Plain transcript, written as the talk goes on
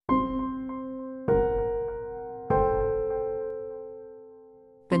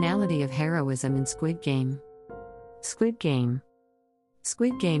Banality of heroism in Squid Game. Squid Game.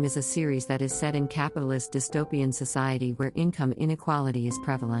 Squid Game is a series that is set in capitalist dystopian society where income inequality is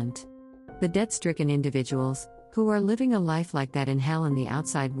prevalent. The debt-stricken individuals, who are living a life like that in hell in the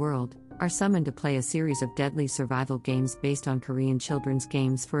outside world, are summoned to play a series of deadly survival games based on Korean children's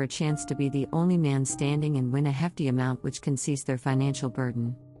games for a chance to be the only man standing and win a hefty amount which can cease their financial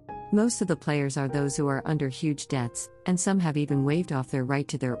burden. Most of the players are those who are under huge debts, and some have even waived off their right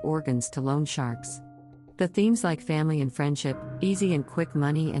to their organs to loan sharks. The themes like family and friendship, easy and quick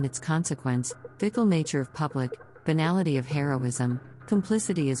money and its consequence, fickle nature of public, banality of heroism,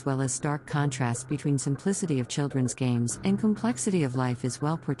 complicity as well as stark contrast between simplicity of children's games and complexity of life is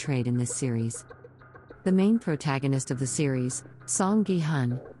well portrayed in this series. The main protagonist of the series, Song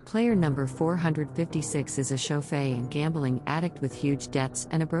Gi-hun, player number 456, is a chauffeur and gambling addict with huge debts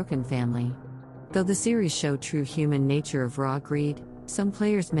and a broken family. Though the series show true human nature of raw greed, some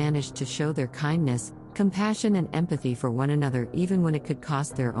players manage to show their kindness, compassion and empathy for one another even when it could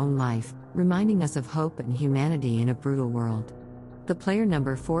cost their own life, reminding us of hope and humanity in a brutal world. The player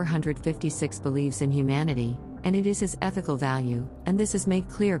number 456 believes in humanity, and it is his ethical value, and this is made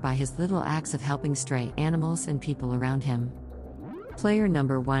clear by his little acts of helping stray animals and people around him. Player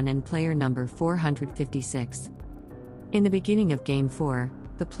number 1 and player number 456. In the beginning of Game 4,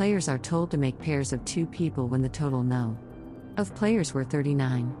 the players are told to make pairs of 2 people when the total of players were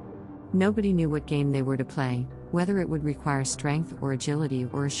 39. Nobody knew what game they were to play, whether it would require strength or agility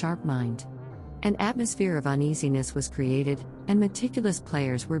or a sharp mind. An atmosphere of uneasiness was created, and meticulous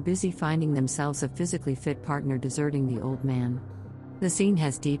players were busy finding themselves a physically fit partner deserting the old man. The scene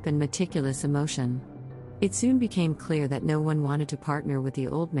has deep and meticulous emotion. It soon became clear that no one wanted to partner with the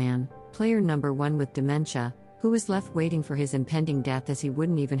old man, player number 1 with dementia, who was left waiting for his impending death as he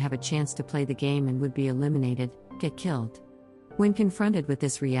wouldn't even have a chance to play the game and would be eliminated, get killed. When confronted with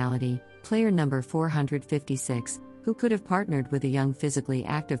this reality, player number 456, who could have partnered with a young physically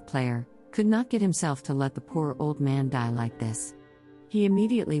active player, could not get himself to let the poor old man die like this. He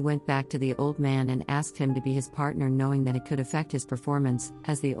immediately went back to the old man and asked him to be his partner, knowing that it could affect his performance,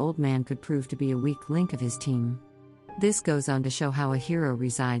 as the old man could prove to be a weak link of his team. This goes on to show how a hero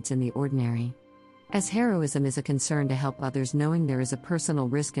resides in the ordinary. As heroism is a concern to help others knowing there is a personal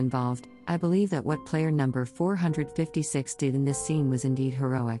risk involved, I believe that what player number 456 did in this scene was indeed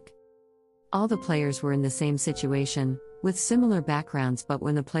heroic. All the players were in the same situation, with similar backgrounds, but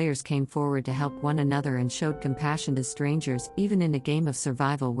when the players came forward to help one another and showed compassion to strangers, even in a game of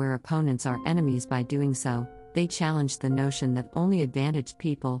survival where opponents are enemies by doing so, they challenged the notion that only advantaged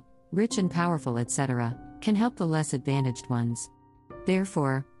people, rich and powerful etc., can help the less advantaged ones.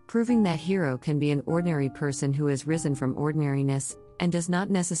 Therefore, proving that hero can be an ordinary person who has risen from ordinariness, and does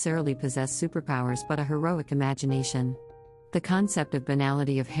not necessarily possess superpowers but a heroic imagination. The concept of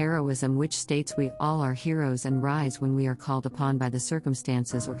banality of heroism, which states we all are heroes and rise when we are called upon by the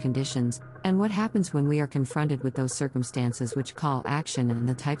circumstances or conditions, and what happens when we are confronted with those circumstances which call action, and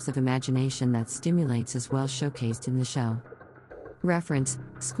the types of imagination that stimulates is well showcased in the show. Reference: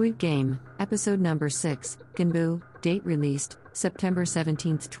 Squid Game, episode number 6, Ginbu, date released, September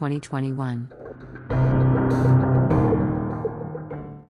 17, 2021.